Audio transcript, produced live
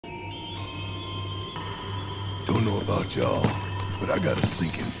don't know about y'all, but I got a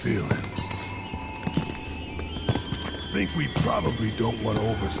sinking feeling. Think we probably don't want to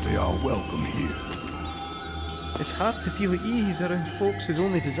overstay our welcome here. It's hard to feel at ease around folks whose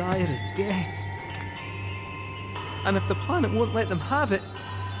only desire is death. And if the planet won't let them have it,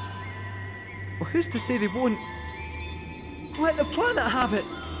 well, who's to say they won't let the planet have it?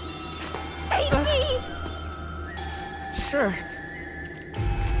 Save me! Sure.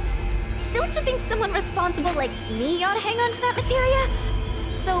 Don't you think someone responsible like me ought to hang on to that materia?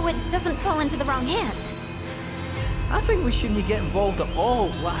 So it doesn't fall into the wrong hands. I think we shouldn't get involved at all,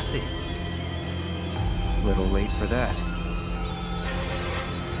 lassie. Little late for that.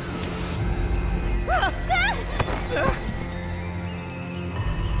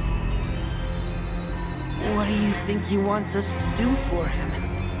 What do you think he wants us to do for him?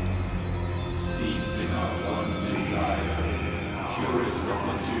 Steeped in our one desire, purest of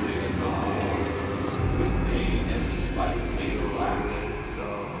materia no more, with pain and spite made black.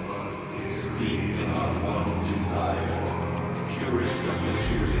 Steeped in our one desire, purest of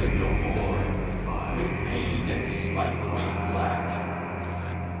materia no more, with pain and spite made black.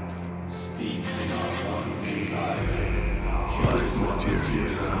 Steeped in our one desire, purest of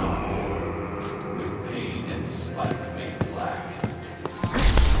materia no more, with pain and spite made black.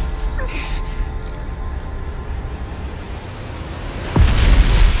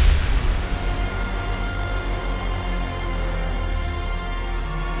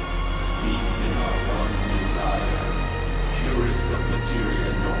 Steeped in our one desire, purest of materia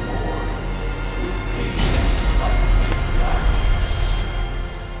no more, with pain and spite made black.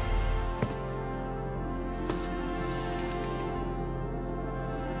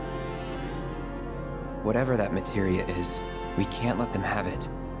 Whatever that materia is, we can't let them have it.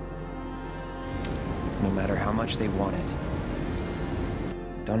 No matter how much they want it.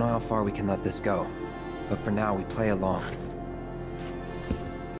 Don't know how far we can let this go, but for now we play along.